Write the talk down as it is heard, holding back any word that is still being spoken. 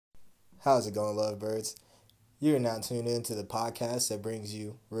How's it going, lovebirds? You're now tuned in to the podcast that brings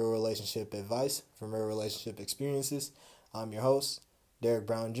you real relationship advice from real relationship experiences. I'm your host, Derek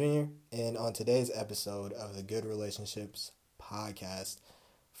Brown Jr., and on today's episode of the Good Relationships podcast,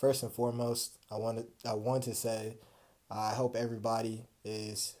 first and foremost, I want to say I hope everybody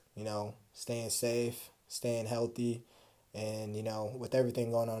is, staying safe, staying healthy, and with everything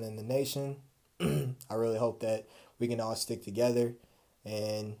going on in the nation, I really hope that we can all stick together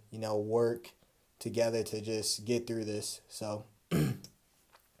and work together to just get through this. So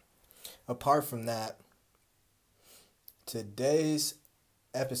apart from that, today's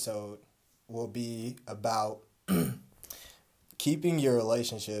episode will be about keeping your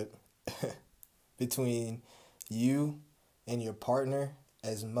relationship between you and your partner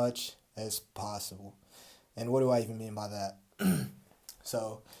as much as possible. And what do I even mean by that?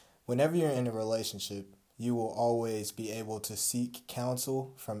 So whenever you're in a relationship, you will always be able to seek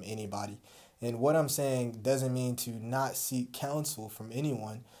counsel from anybody. And what I'm saying doesn't mean to not seek counsel from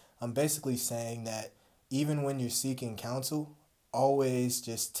anyone. I'm basically saying that even when you're seeking counsel, always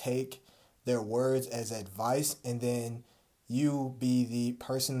just take their words as advice, and then you be the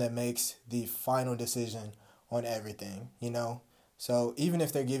person that makes the final decision on everything. So even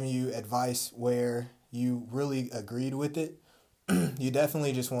if they're giving you advice where you really agreed with it, you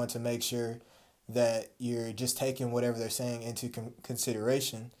definitely just want to make sure that you're just taking whatever they're saying into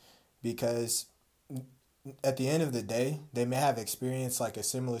consideration, because at the end of the day, they may have experienced like a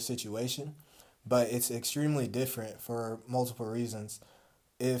similar situation, but it's extremely different for multiple reasons.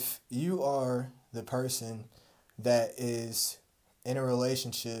 If you are the person that is in a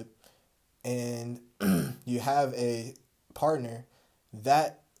relationship and you have a partner,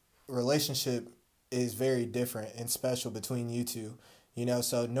 that relationship is very different and special between you two.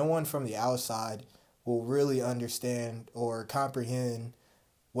 So no one from the outside will really understand or comprehend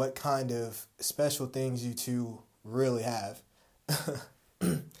what kind of special things you two really have.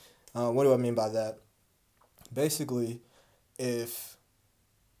 What do I mean by that? Basically, if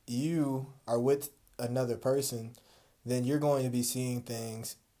you are with another person, then you're going to be seeing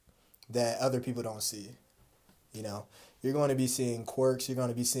things that other people don't see. You're going to be seeing quirks, you're going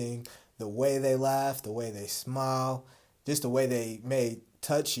to be seeing the way they laugh, the way they smile, just the way they may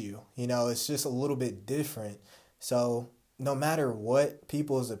touch you. It's just a little bit different. So no matter what,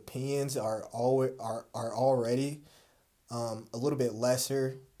 people's opinions are already a little bit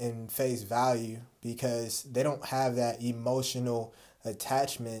lesser in face value, because they don't have that emotional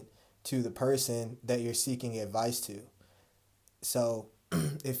attachment to the person that you're seeking advice to. So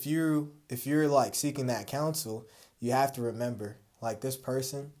if you're like seeking that counsel, you have to remember, like, this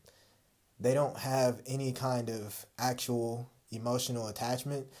person, they don't have any kind of actual emotional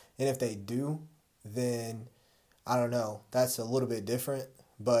attachment. And if they do, then I don't know, that's a little bit different.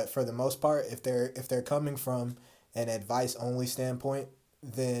 But for the most part, if they're coming from an advice only standpoint,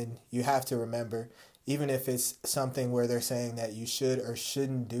 then you have to remember, even if it's something where they're saying that you should or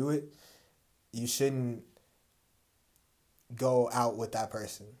shouldn't do it, you shouldn't go out with that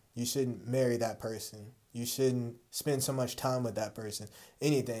person. You shouldn't marry that person. You shouldn't spend so much time with that person.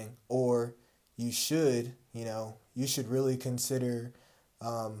 Anything. Or you should really consider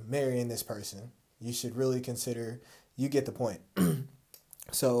marrying this person. You should really consider, you get the point.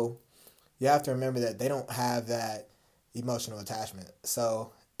 So you have to remember that they don't have that emotional attachment.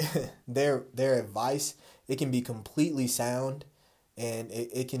 So their advice, it can be completely sound, and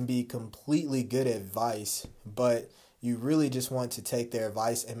it can be completely good advice, but you really just want to take their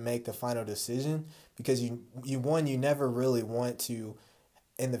advice and make the final decision, because you never really want to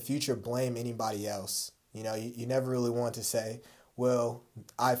in the future blame anybody else. You never really want to say, well,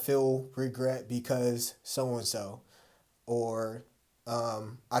 I feel regret because so and so, or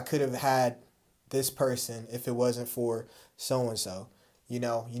I could have had this person if it wasn't for so and so. You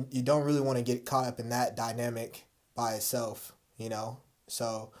don't really want to get caught up in that dynamic by itself.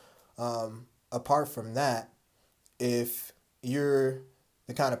 So apart from that, if you're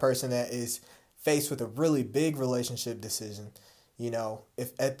the kind of person that is faced with a really big relationship decision,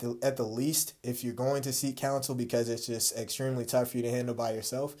 if at the least, if you're going to seek counsel because it's just extremely tough for you to handle by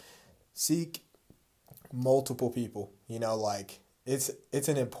yourself, seek multiple people. Like, it's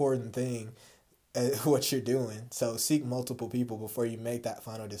an important thing, what you're doing. So seek multiple people before you make that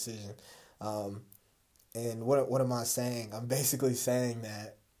final decision. And what am I saying? I'm basically saying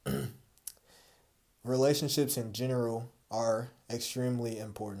that relationships in general are extremely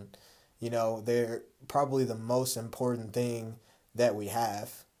important. They're probably the most important thing that we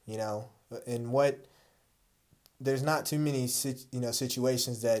have. And there's not too many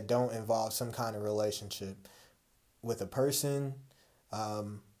situations that don't involve some kind of relationship with a person,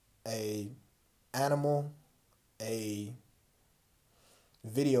 a animal, a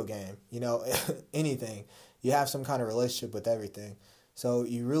video game, anything. You have some kind of relationship with everything. So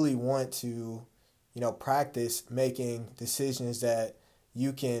you really want to, practice making decisions that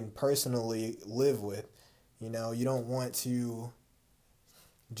you can personally live with. You don't want to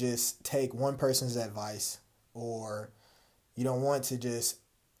just take one person's advice, or you don't want to just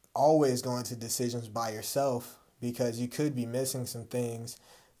always go into decisions by yourself, because you could be missing some things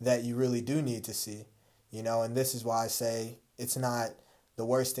that you really do need to see. And this is why I say it's not the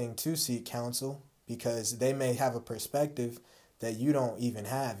worst thing to seek counsel, because they may have a perspective that you don't even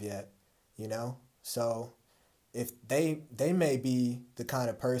have yet. So if they may be the kind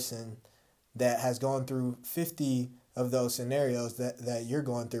of person that has gone through 50 of those scenarios that you're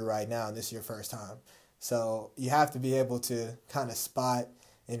going through right now, and this is your first time. So you have to be able to kind of spot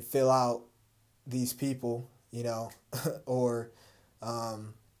and fill out these people, or,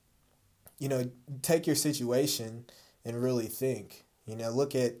 take your situation and really think,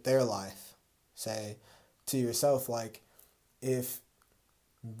 look at their life. Say to yourself, like, if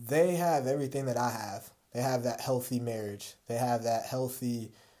they have everything that I have, they have that healthy marriage, they have that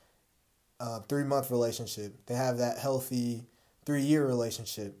healthy 3-month relationship, they have that healthy 3-year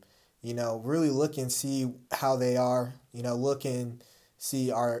relationship, really look and see how they are, look and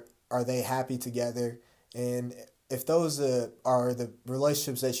see are they happy together. And if those are the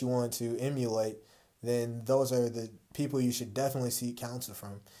relationships that you want to emulate, then those are the people you should definitely seek counsel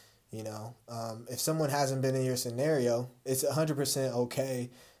from. If someone hasn't been in your scenario, it's 100% okay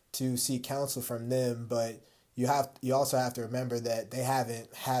to seek counsel from them, but you also have to remember that they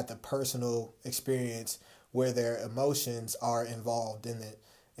haven't had the personal experience where their emotions are involved in it.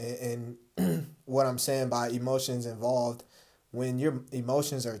 And what I'm saying by emotions involved, when your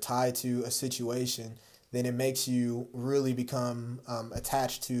emotions are tied to a situation, then it makes you really become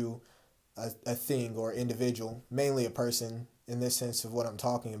attached to a thing or individual, mainly a person in this sense of what I'm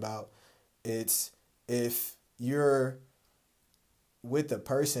talking about. It's if you're with a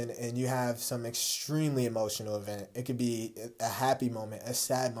person and you have some extremely emotional event. It could be a happy moment, a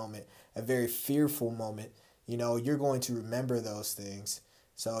sad moment, a very fearful moment. You're going to remember those things.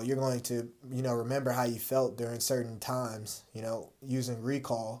 So you're going to, remember how you felt during certain times, using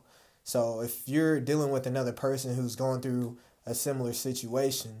recall. So if you're dealing with another person who's going through a similar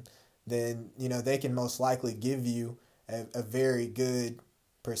situation, then, they can most likely give you a very good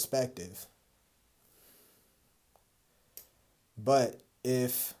perspective. But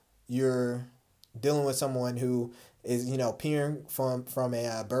if you're dealing with someone who is, peering from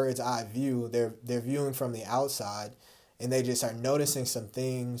a bird's eye view, they're viewing from the outside, and they just are noticing some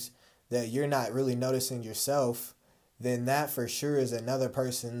things that you're not really noticing yourself, then that for sure is another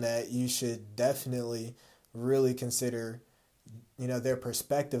person that you should definitely really consider, their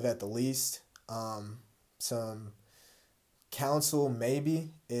perspective at the least. Some counsel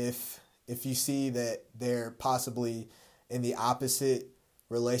maybe if you see that they're possibly in the opposite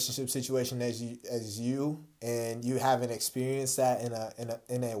relationship situation as you and you haven't experienced that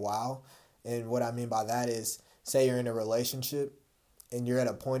in a while. And what I mean by that is, say you're in a relationship and you're at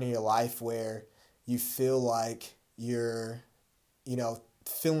a point in your life where you feel like you're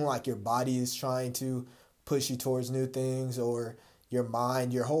feeling like your body is trying to push you towards new things, or your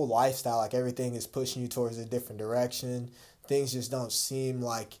mind, your whole lifestyle, like everything is pushing you towards a different direction. Things just don't seem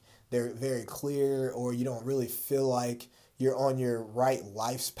like they're very clear, or you don't really feel like you're on your right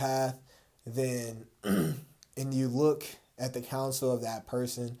life's path. Then and you look at the counsel of that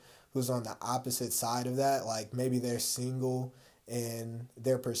person who's on the opposite side of that, like maybe they're single and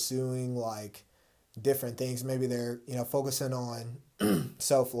they're pursuing like different things. Maybe they're, focusing on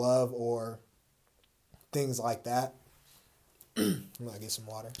self-love or things like that. I'm going to get some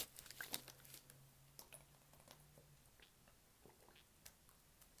water.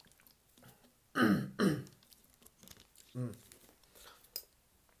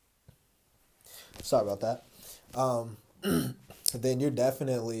 Sorry about that. Then you're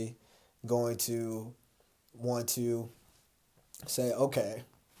definitely going to want to say, okay,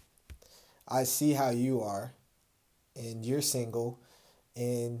 I see how you are, and you're single,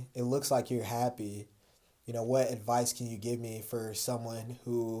 and it looks like you're happy. What advice can you give me for someone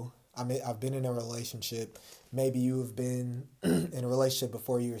who, I've been in a relationship. Maybe you've been in a relationship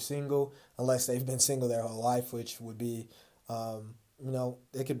before you were single, unless they've been single their whole life, which would be,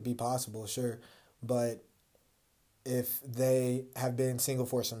 it could be possible, sure. But if they have been single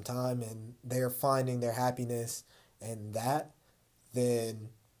for some time and they're finding their happiness in that, then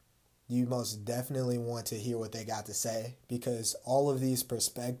you most definitely want to hear what they got to say, because all of these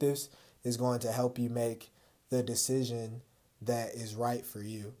perspectives is going to help you make the decision that is right for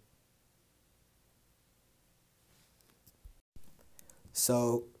you.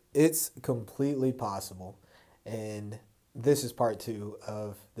 So it's completely possible, and this is part two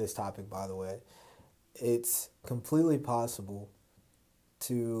of this topic, by the way. It's completely possible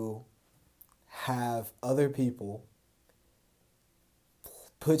to have other people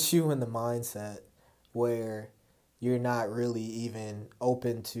put you in the mindset where you're not really even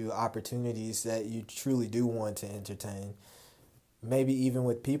open to opportunities that you truly do want to entertain. Maybe even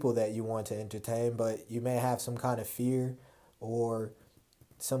with people that you want to entertain, but you may have some kind of fear or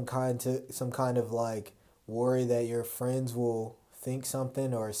some kind of like worry that your friends will think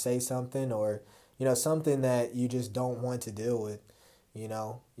something or say something, or something that you just don't want to deal with.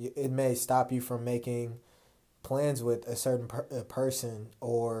 It may stop you from making plans with a certain person,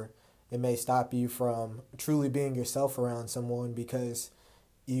 or it may stop you from truly being yourself around someone because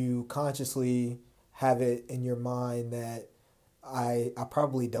you consciously have it in your mind that I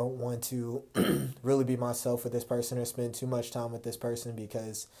probably don't want to really be myself with this person or spend too much time with this person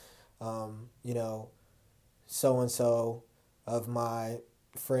because, you know, so and so of my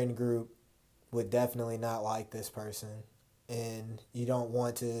friend group would definitely not like this person. And you don't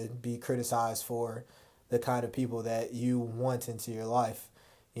want to be criticized for the kind of people that you want into your life.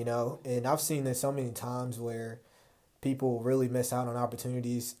 And I've seen this so many times where people really miss out on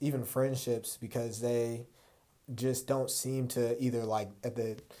opportunities, even friendships, because they just don't seem to either like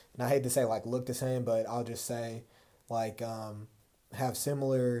and I hate to say like look the same, but I'll just say like have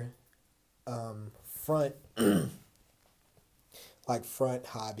similar front like front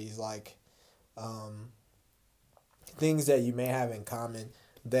hobbies, like um, things that you may have in common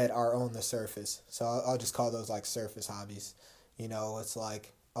that are on the surface. So I'll just call those like surface hobbies. It's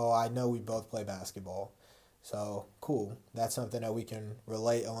like, oh, I know we both play basketball. So cool. That's something that we can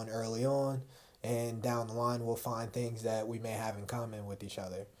relate on early on. And down the line, we'll find things that we may have in common with each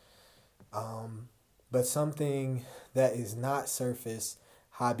other. But something that is not surface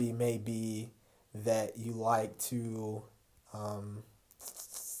hobby may be that um,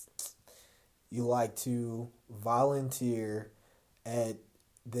 you like to volunteer at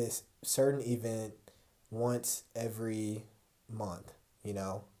this certain event once every month.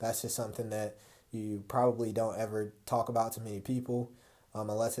 That's just something that you probably don't ever talk about to many people,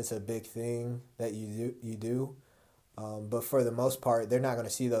 unless it's a big thing that you do. But for the most part, they're not going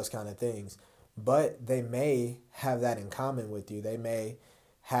to see those kind of things. But they may have that in common with you. They may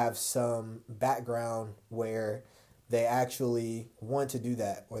have some background where they actually want to do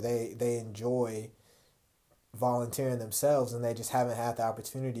that, or they enjoy volunteering themselves, and they just haven't had the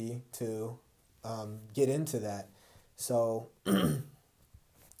opportunity to get into that. So,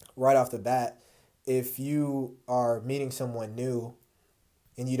 right off the bat, if you are meeting someone new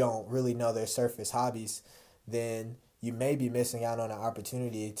and you don't really know their surface hobbies, then you may be missing out on an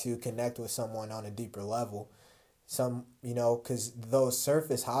opportunity to connect with someone on a deeper level. Because those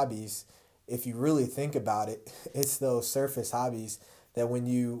surface hobbies, if you really think about it, it's those surface hobbies that when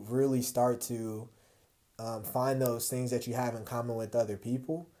you really start to find those things that you have in common with other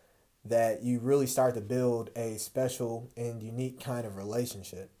people, that you really start to build a special and unique kind of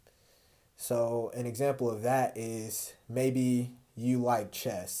relationship. So, an example of that is maybe you like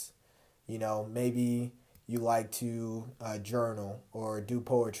chess. Maybe you like to journal or do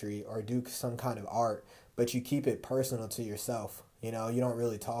poetry or do some kind of art, but you keep it personal to yourself. You don't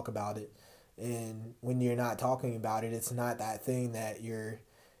really talk about it. And when you're not talking about it, it's not that thing that you're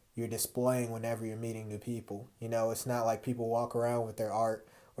displaying whenever you're meeting new people. It's not like people walk around with their art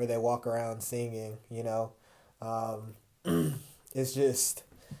or they walk around singing. Um, it's just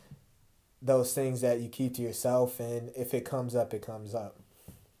those things that you keep to yourself, and if it comes up, it comes up.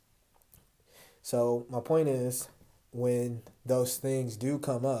 So my point is, when those things do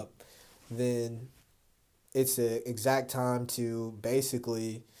come up, then it's the exact time to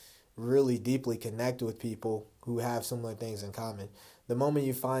basically really deeply connect with people who have similar things in common. The moment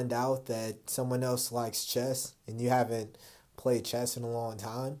you find out that someone else likes chess and you haven't played chess in a long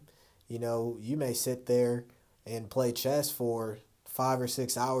time, you may sit there and play chess for 5 or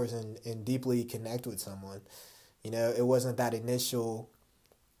 6 hours and deeply connect with someone. It wasn't that initial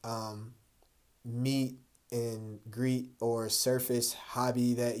um, meet and greet or surface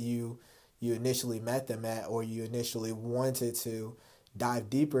hobby that you initially met them at, or you initially wanted to dive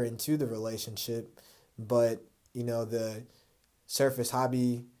deeper into the relationship, but the surface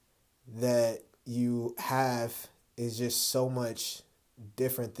hobby that you have is just so much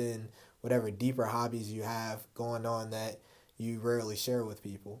different than whatever deeper hobbies you have going on that you rarely share with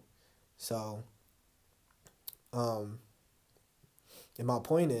people. So, and my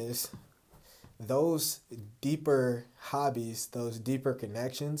point is, those deeper hobbies, those deeper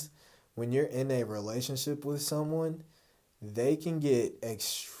connections, when you're in a relationship with someone, they can get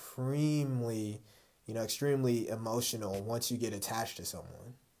extremely emotional once you get attached to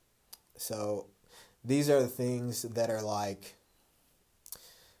someone. So these are the things that are like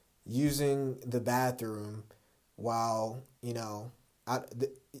using the bathroom while,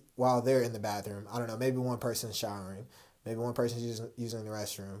 while they're in the bathroom. I don't know, maybe one person's showering, maybe one person's using the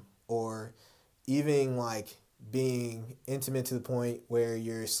restroom, or even like being intimate to the point where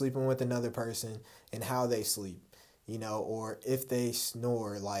you're sleeping with another person and how they sleep, or if they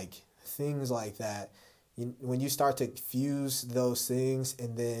snore, like things like that. When you start to fuse those things,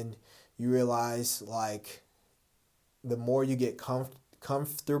 and then you realize like the more you get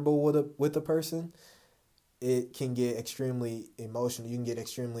comfortable with a person, it can get extremely emotional. You can get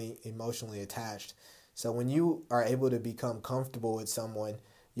extremely emotionally attached. So when you are able to become comfortable with someone,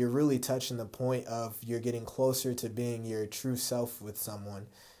 you're really touching the point of you're getting closer to being your true self with someone.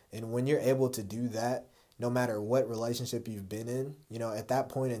 And when you're able to do that, no matter what relationship you've been in, at that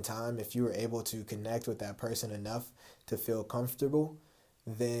point in time, if you were able to connect with that person enough to feel comfortable,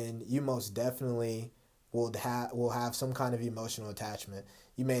 then you most definitely will have some kind of emotional attachment.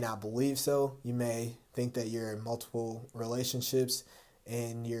 You may not believe so. You may think that you're in multiple relationships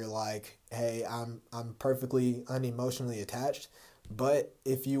and you're like, hey, I'm perfectly unemotionally attached. But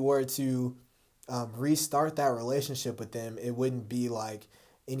if you were to restart that relationship with them, it wouldn't be like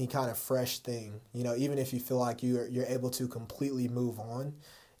any kind of fresh thing. Even if you feel like you're able to completely move on,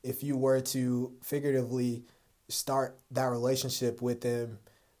 if you were to figuratively start that relationship with them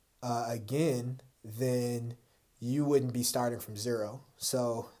again, then you wouldn't be starting from zero.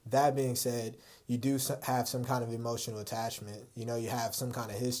 So that being said, you do have some kind of emotional attachment. You have some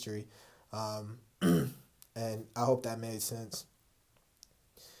kind of history, and I hope that made sense.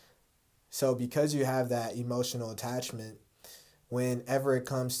 So because you have that emotional attachment, whenever it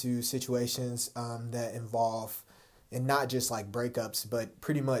comes to situations that involve, and not just like breakups, but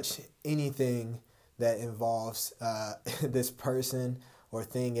pretty much anything that involves this person or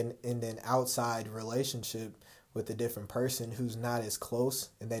thing in an outside relationship with a different person who's not as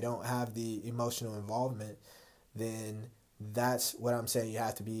close and they don't have the emotional involvement, then that's what I'm saying you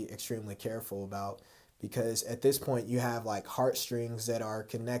have to be extremely careful about. Because at this point you have like heartstrings that are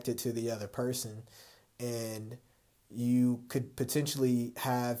connected to the other person, and you could potentially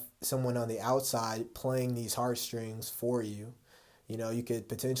have someone on the outside playing these heartstrings for you. You could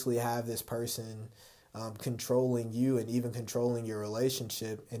potentially have this person controlling you and even controlling your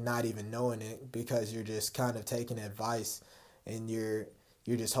relationship and not even knowing it, because you're just kind of taking advice and you're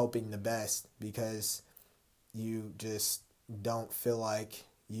just hoping the best because you just don't feel like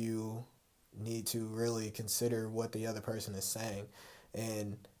you need to really consider what the other person is saying.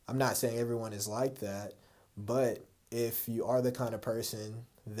 And I'm not saying everyone is like that, but if you are the kind of person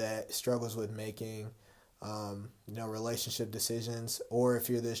that struggles with making relationship decisions, or if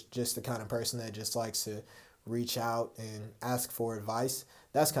you're just the kind of person that just likes to reach out and ask for advice,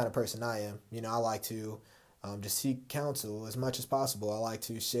 that's the kind of person I am. I like to just seek counsel as much as possible. I like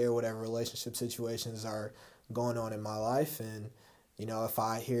to share whatever relationship situations are going on in my life, and if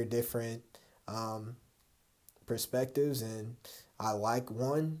I hear different perspectives and I like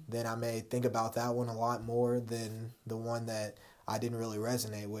one, then I may think about that one a lot more than the one that I didn't really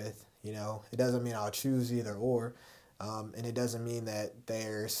resonate with. It doesn't mean I'll choose either or, and it doesn't mean that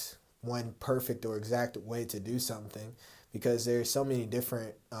there's one perfect or exact way to do something, because there's so many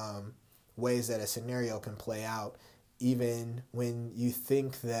different ways that a scenario can play out. Even when you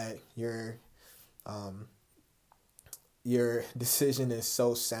think that your decision is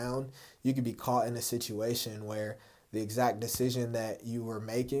so sound, you could be caught in a situation where the exact decision that you were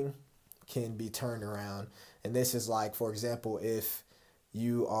making can be turned around. And this is like, for example, if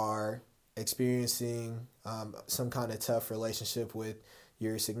you are experiencing some kind of tough relationship with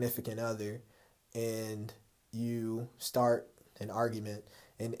your significant other, and you start an argument,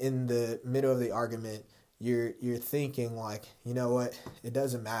 and in the middle of the argument you're thinking like, you know what, it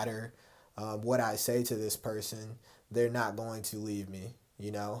doesn't matter what I say to this person, they're not going to leave me,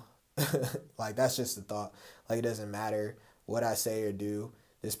 like that's just the thought. Like, it doesn't matter what I say or do,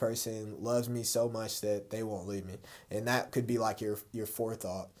 this person loves me so much that they won't leave me. And that could be like your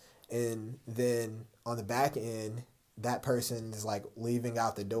forethought. And then on the back end, that person is like leaving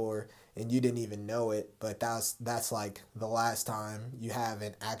out the door and you didn't even know it, but that's like the last time you have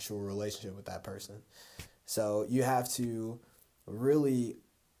an actual relationship with that person. So you have to really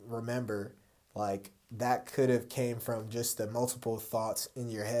remember, like, that could have came from just the multiple thoughts in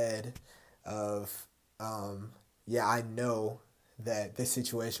your head of, yeah, I know that this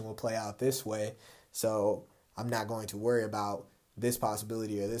situation will play out this way, so I'm not going to worry about this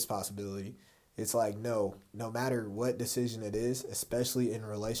possibility or this possibility. it's like, no matter what decision it is, especially in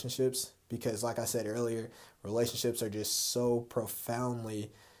relationships, because like I said earlier, relationships are just so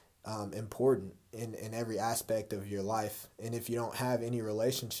profoundly important in every aspect of your life. And if you don't have any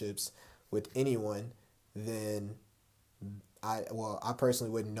relationships with anyone, then I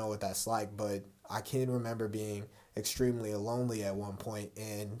personally wouldn't know what that's like, but I can remember being extremely lonely at one point,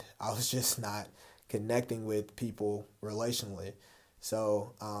 and I was just not connecting with people relationally.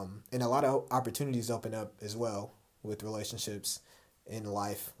 So, and a lot of opportunities open up as well with relationships in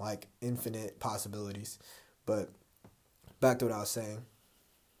life, like infinite possibilities. But back to what I was saying.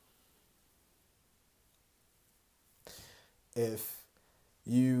 If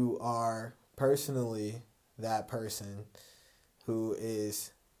you are personally that person who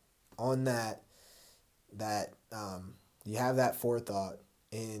is on that you have that forethought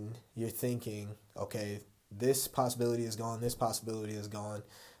and you're thinking, okay, this possibility is gone, this possibility is gone,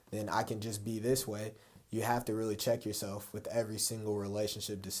 then I can just be this way. You have to really check yourself with every single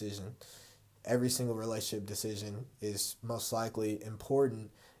relationship decision. Every single relationship decision is most likely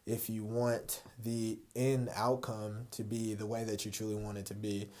important if you want the end outcome to be the way that you truly want it to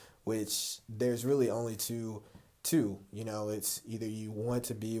be, which there's really only two, it's either you want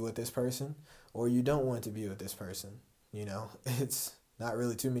to be with this person or you don't want to be with this person. It's not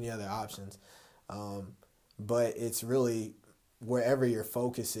really too many other options. But it's really wherever your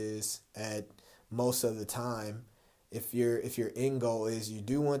focus is at most of the time. If your end goal is you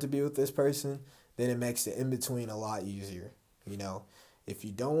do want to be with this person, then it makes the in between a lot easier. If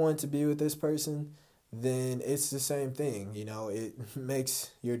you don't want to be with this person, then it's the same thing. It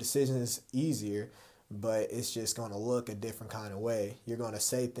makes your decisions easier, but it's just going to look a different kind of way. You're going to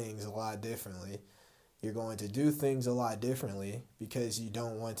say things a lot differently. You're going to do things a lot differently because you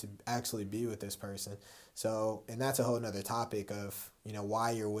don't want to actually be with this person. So, and that's a whole nother topic of,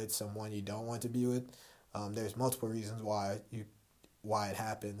 why you're with someone you don't want to be with. There's multiple reasons why it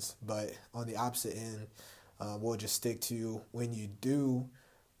happens, but on the opposite end, we'll just stick to when you do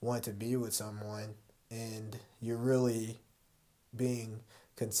want to be with someone and you're really being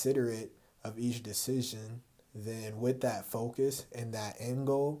considerate of each decision, then with that focus and that end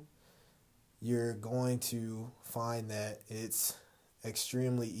goal, you're going to find that it's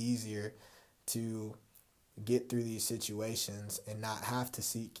extremely easier to get through these situations and not have to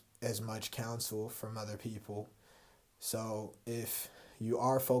seek as much counsel from other people. So if you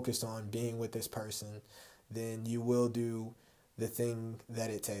are focused on being with this person, then you will do the thing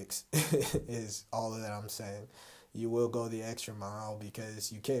that it takes is all that I'm saying. You will go the extra mile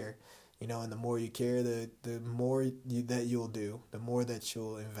because you care. And the more you care, the more that you'll do, the more that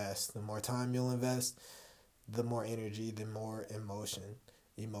you'll invest, the more time you'll invest, the more energy, the more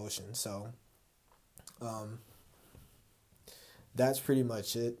emotion. So, that's pretty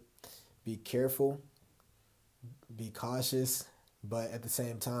much it. Be careful, be cautious, but at the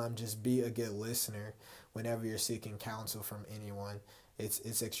same time, just be a good listener whenever you're seeking counsel from anyone.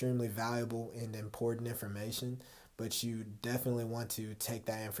 It's extremely valuable and important information, but you definitely want to take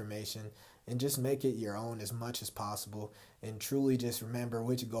that information and just make it your own as much as possible, and truly just remember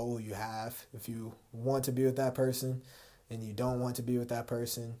which goal you have. If you want to be with that person and you don't want to be with that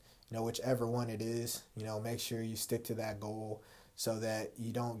person, whichever one it is, make sure you stick to that goal so that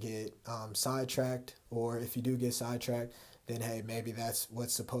you don't get sidetracked, or if you do get sidetracked, then hey, maybe that's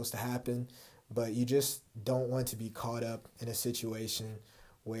what's supposed to happen, but you just don't want to be caught up in a situation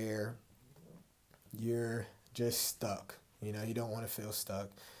where you're just stuck. You don't want to feel stuck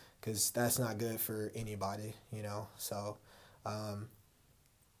because that's not good for anybody, So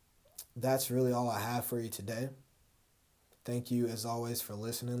that's really all I have for you today. Thank you, as always, for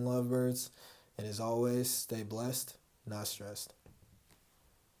listening, lovebirds. And as always, stay blessed, not stressed.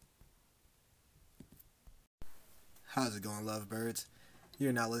 How's it going, lovebirds?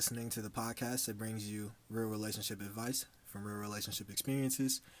 You're now listening to the podcast that brings you real relationship advice from real relationship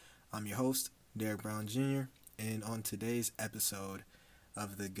experiences. I'm your host, Derek Brown Jr., and on today's episode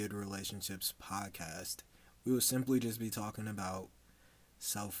of the Good Relationships podcast, we will simply just be talking about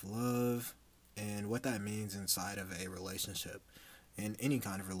self-love and what that means inside of a relationship, in any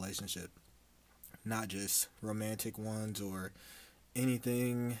kind of relationship, not just romantic ones or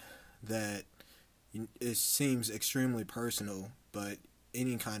anything that it seems extremely personal, but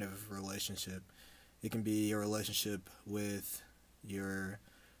any kind of relationship. It can be a relationship with your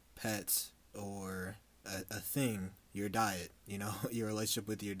pets or a thing, your diet, your relationship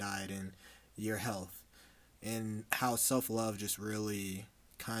with your diet and your health, and how self-love just really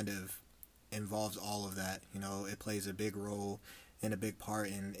kind of involves all of that. It plays a big role and a big part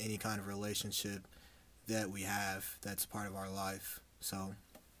in any kind of relationship that we have that's part of our life. So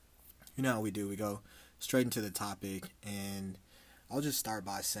You know how we do. We go straight into the topic, and I'll just start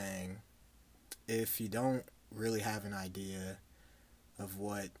by saying if you don't really have an idea of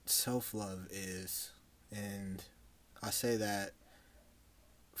what self love is, and I say that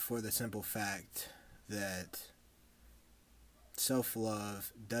for the simple fact that self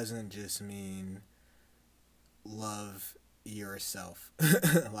love doesn't just mean love yourself.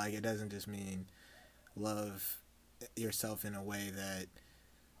 Like, it doesn't just mean love yourself in a way that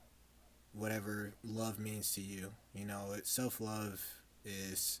whatever love means to you. You know, self love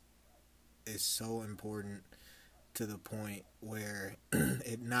is is so important to the point where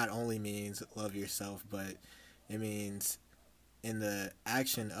it not only means love yourself, but it means in the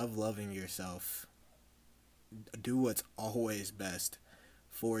action of loving yourself, do what's always best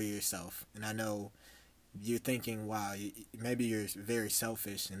for yourself. And I know you're thinking, wow, maybe you're very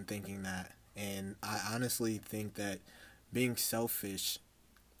selfish in thinking that. And I honestly think that being selfish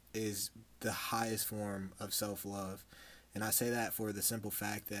is the highest form of self-love. And I say that for the simple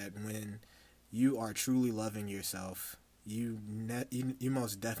fact that when you are truly loving yourself, you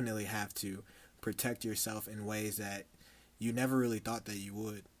most definitely have to protect yourself in ways that you never really thought that you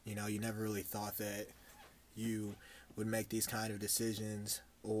would. You know, you never really thought that you would make these kind of decisions,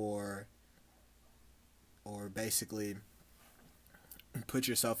 or basically put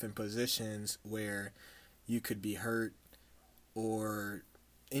yourself in positions where you could be hurt, or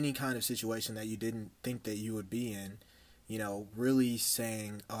any kind of situation that you didn't think that you would be in. You know, really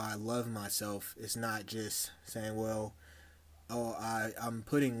saying, oh, I love myself, is not just saying, well, oh, I'm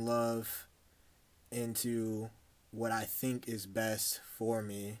putting love into what I think is best for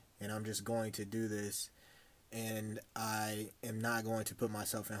me, and I'm just going to do this, and I am not going to put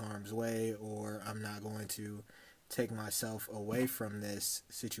myself in harm's way, or I'm not going to take myself away from this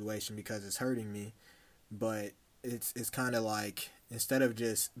situation because it's hurting me. But it's kind of like, instead of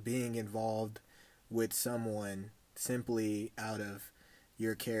just being involved with someone simply out of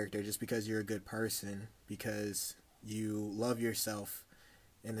your character, just because you're a good person, because you love yourself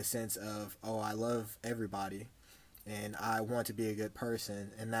in the sense of, oh, I love everybody and I want to be a good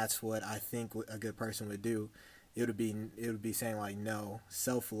person, and that's what I think a good person would do. It would be saying, like, no,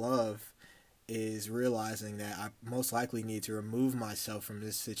 self-love is realizing that I most likely need to remove myself from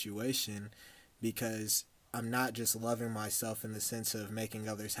this situation, because I'm not just loving myself in the sense of making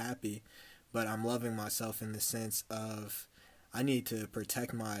others happy, but I'm loving myself in the sense of, I need to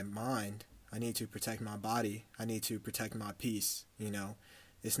protect my mind, I need to protect my body, I need to protect my peace. You know,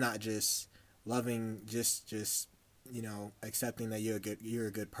 it's not just loving, just accepting that you're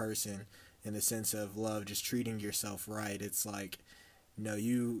a good person in the sense of love, just treating yourself right. It's like, no,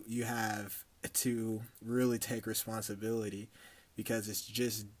 you have to really take responsibility, because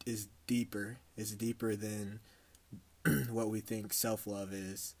it's deeper. It's deeper than what we think self-love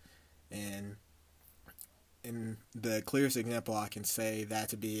is. And the clearest example I can say that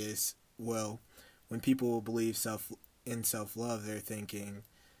to be is, well, when people believe self-love, they're thinking,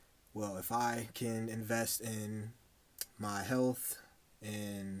 well, if I can invest in my health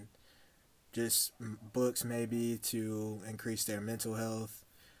and just books maybe to increase their mental health,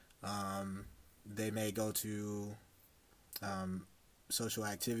 they may go to social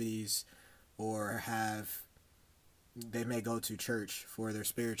activities, or they may go to church for their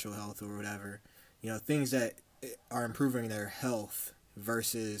spiritual health or whatever. You know, things that are improving their health,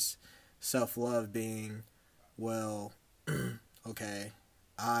 versus self-love being, well, okay,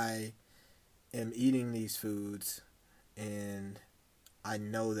 I am eating these foods and I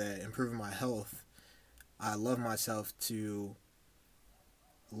know that improving my health, I love myself to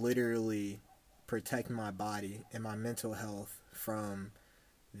literally protect my body and my mental health from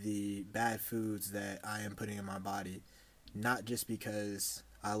the bad foods that I am putting in my body. Not just because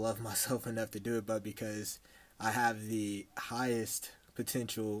I love myself enough to do it, but because I have the highest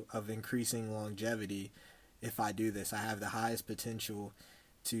potential of increasing longevity if I do this. I have the highest potential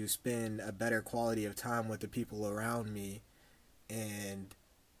to spend a better quality of time with the people around me, and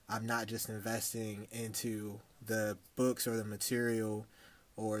I'm not just investing into the books or the material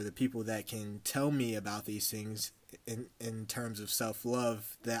or the people that can tell me about these things in terms of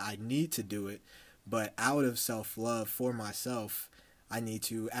self-love that I need to do it, but out of self-love for myself, I need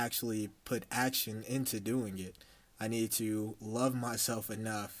to actually put action into doing it. I need to love myself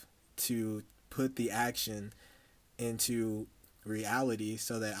enough to put the action into reality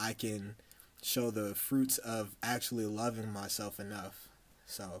so that I can show the fruits of actually loving myself enough.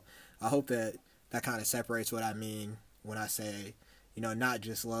 So I hope that that kind of separates what I mean when I say, not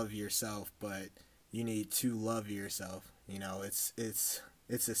just love yourself, but you need to love yourself. It's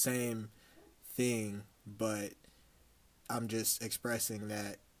the same thing, but I'm just expressing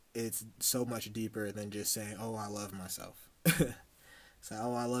that it's so much deeper than just saying, oh, I love myself. So,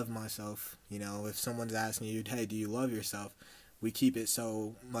 oh, I love myself. If someone's asking you, hey, do you love yourself? We keep it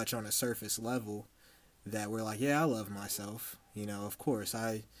so much on a surface level that we're like, yeah, I love myself. Of course,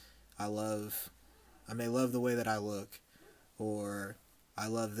 I may love the way that I look, or I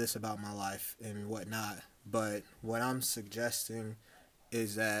love this about my life and whatnot. But what I'm suggesting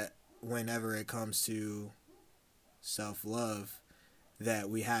is that whenever it comes to self-love, that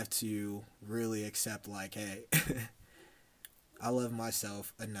we have to really accept, like, hey, I love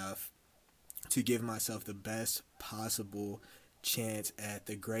myself enough to give myself the best possible chance at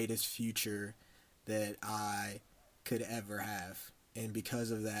the greatest future that I could ever have. And because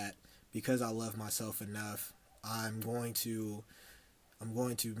of that, because I love myself enough, I'm going to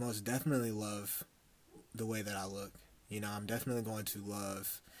most definitely love the way that I look. I'm definitely going to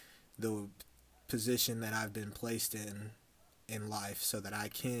love the position that I've been placed in life, so that I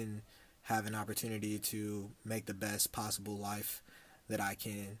can have an opportunity to make the best possible life that I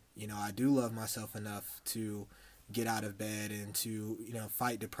can. I do love myself enough to get out of bed and to,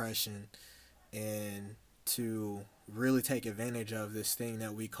 fight depression and to really take advantage of this thing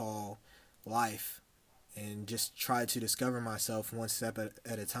that we call life, and just try to discover myself one step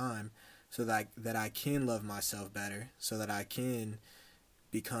at a time, so that I can love myself better, so that I can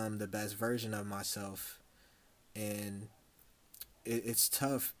become the best version of myself. And it's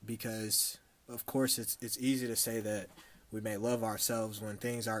tough because, of course, it's easy to say that we may love ourselves when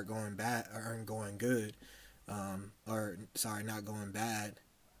things aren't going bad or aren't going good, or sorry, not going bad.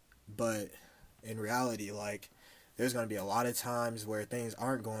 But in reality, like, there's going to be a lot of times where things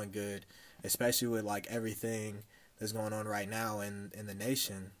aren't going good, especially with, like, everything that's going on right now in the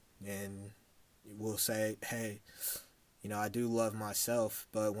nation. And we'll say, hey, I do love myself,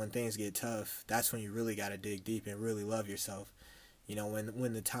 but when things get tough, that's when you really got to dig deep and really love yourself.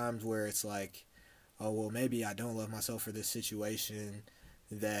 When the times where it's like, oh, well, maybe I don't love myself for this situation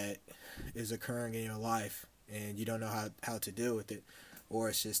that is occurring in your life, and you don't know how to deal with it, or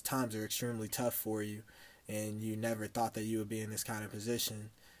it's just times are extremely tough for you, and you never thought that you would be in this kind of position.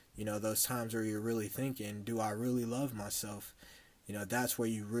 Those times where you're really thinking, do I really love myself? That's where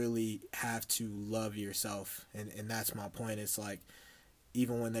you really have to love yourself. And that's my point. It's like,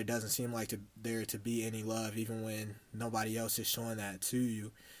 even when there doesn't seem like there to be any love, even when nobody else is showing that to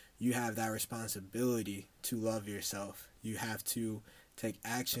you, you have that responsibility to love yourself. You have to take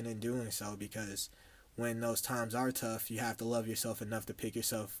action in doing so, because when those times are tough, you have to love yourself enough to pick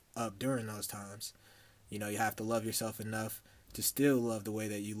yourself up during those times. You have to love yourself enough to still love the way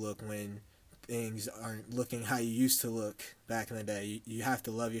that you look when things aren't looking how you used to look back in the day. You have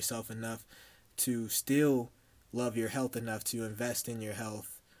to love yourself enough to still love your health enough to invest in your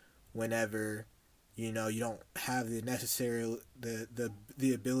health whenever you don't have the necessary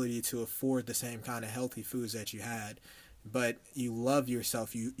the ability to afford the same kind of healthy foods that you had. But you love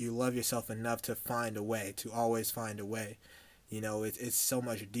yourself. You love yourself enough to find a way, to always find a way. It's so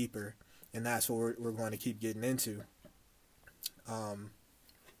much deeper, and that's what we're going to keep getting into.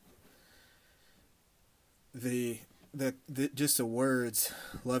 The just the words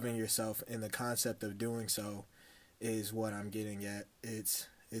loving yourself and the concept of doing so is what I'm getting at. It's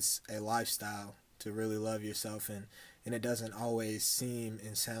a lifestyle to really love yourself, and it doesn't always seem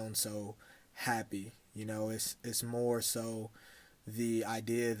and sound so happy. It's more so the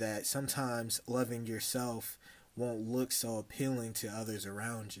idea that sometimes loving yourself won't look so appealing to others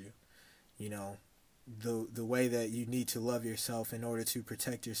around you. The way that you need to love yourself in order to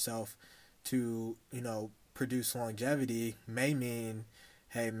protect yourself, to produce longevity, may mean,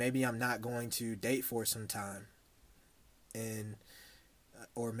 hey, maybe I'm not going to date for some time, and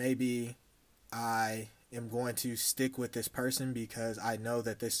or maybe I am going to stick with this person because I know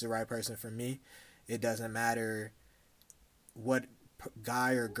that this is the right person for me. It doesn't matter what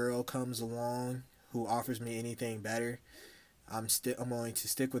guy or girl comes along who offers me anything better. I'm going to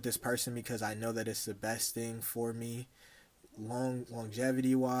stick with this person because I know that it's the best thing for me,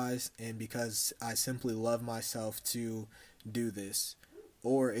 longevity wise, and because I simply love myself to do this.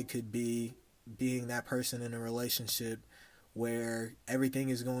 Or it could be being that person in a relationship where everything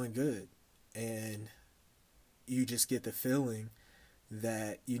is going good and you just get the feeling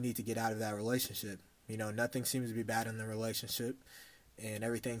that you need to get out of that relationship. Nothing seems to be bad in the relationship and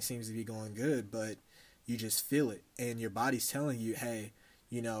everything seems to be going good, but you just feel it and your body's telling you, hey,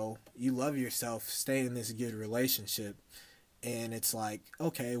 you love yourself, stay in this good relationship. And it's like,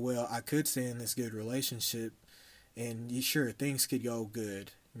 okay, well, I could stay in this good relationship and sure, things could go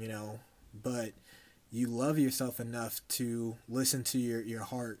good, but you love yourself enough to listen to your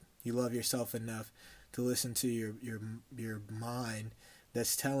heart. You love yourself enough to listen to your mind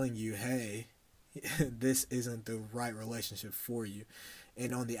that's telling you, hey, this isn't the right relationship for you.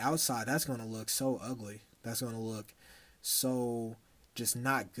 And on the outside, that's going to look so ugly. That's going to look so just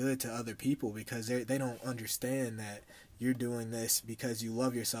not good to other people, because they don't understand that you're doing this because you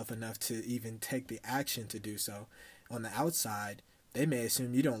love yourself enough to even take the action to do so. On the outside, they may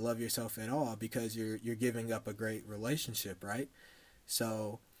assume you don't love yourself at all because you're giving up a great relationship, right?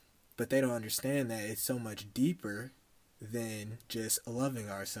 So, but they don't understand that it's so much deeper than just loving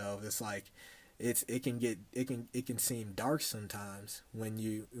ourselves. It's like it can seem dark sometimes when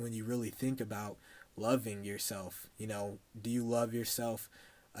you really think about loving yourself. You know, do you love yourself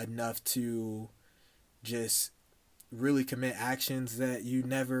enough to just really commit actions that you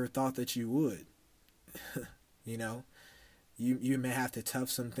never thought that you would? You know, you may have to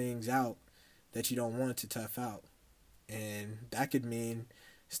tough some things out that you don't want to tough out, and that could mean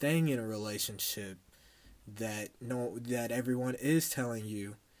staying in a relationship that everyone is telling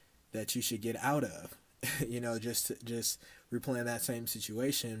you that you should get out of. You know, just replaying that same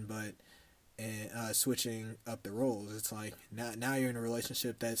situation, but and switching up the roles. It's like now you're in a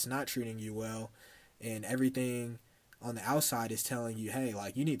relationship that's not treating you well, and everything on the outside is telling you, hey,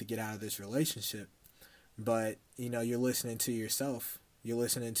 like, you need to get out of this relationship. But you know, you're listening to yourself, you're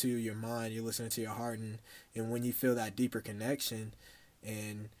listening to your mind, you're listening to your heart, and when you feel that deeper connection,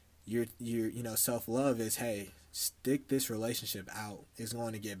 and your you know, self-love is, hey, stick this relationship out, it's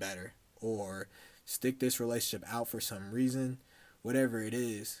going to get better, or stick this relationship out for some reason, whatever it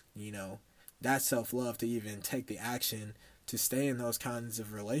is. You know, that's self-love, to even take the action to stay in those kinds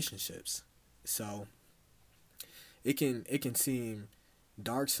of relationships. So it can seem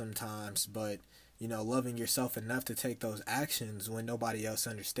dark sometimes, but you know, loving yourself enough to take those actions when nobody else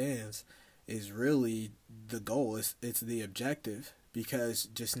understands is really the goal. It's the objective, because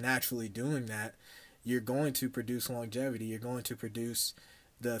just naturally doing that, you're going to produce longevity. You're going to produce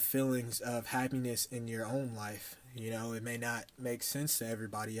the feelings of happiness in your own life. You know, it may not make sense to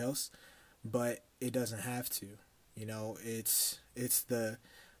everybody else, but it doesn't have to. You know, it's the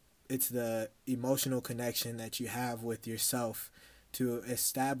emotional connection that you have with yourself to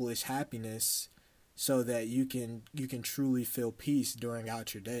establish happiness, so that you can truly feel peace during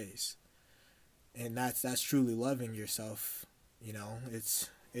out your days. And that's truly loving yourself. You know,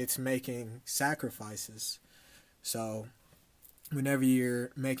 it's making sacrifices. So whenever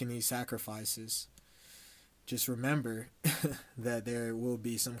you're making these sacrifices, just remember that there will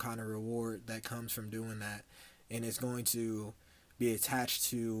be some kind of reward that comes from doing that, and it's going to be attached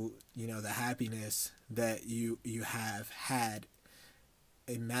to, you know, the happiness that you have had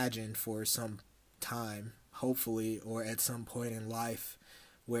imagined for some time, hopefully, or at some point in life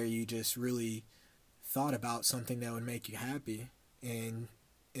where you just really thought about something that would make you happy, and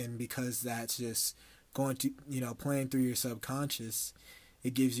because that's just going to, you know, playing through your subconscious,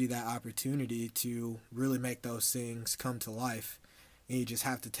 it gives you that opportunity to really make those things come to life. And you just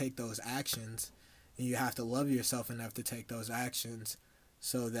have to take those actions, and you have to love yourself enough to take those actions,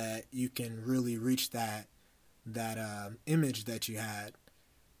 so that you can really reach that image that you had,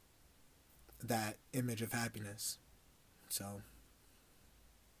 that image of happiness. So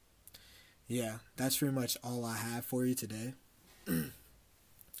yeah, that's pretty much all I have for you today.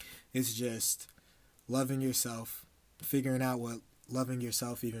 It's just loving yourself, figuring out what loving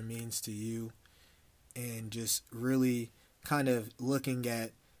yourself even means to you, and just really kind of looking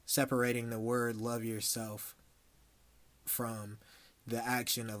at separating the word love yourself from the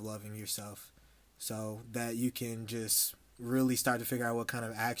action of loving yourself, so that you can just really start to figure out what kind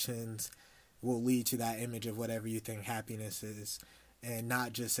of actions will lead to that image of whatever you think happiness is, and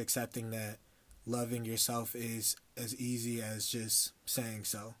not just accepting that loving yourself is as easy as just saying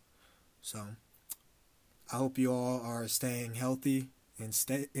so. So I hope you all are staying healthy and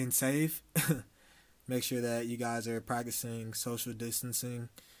safe. Make sure that you guys are practicing social distancing,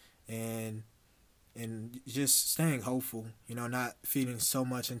 and just staying hopeful. You know, not feeding so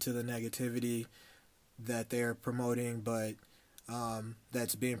much into the negativity that they're promoting, but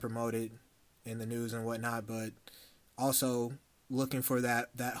that's being promoted in the news and whatnot, but also looking for that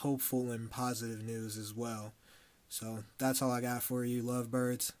hopeful and positive news as well. So that's all I got for you,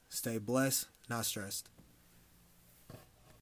 lovebirds. Stay blessed, not stressed.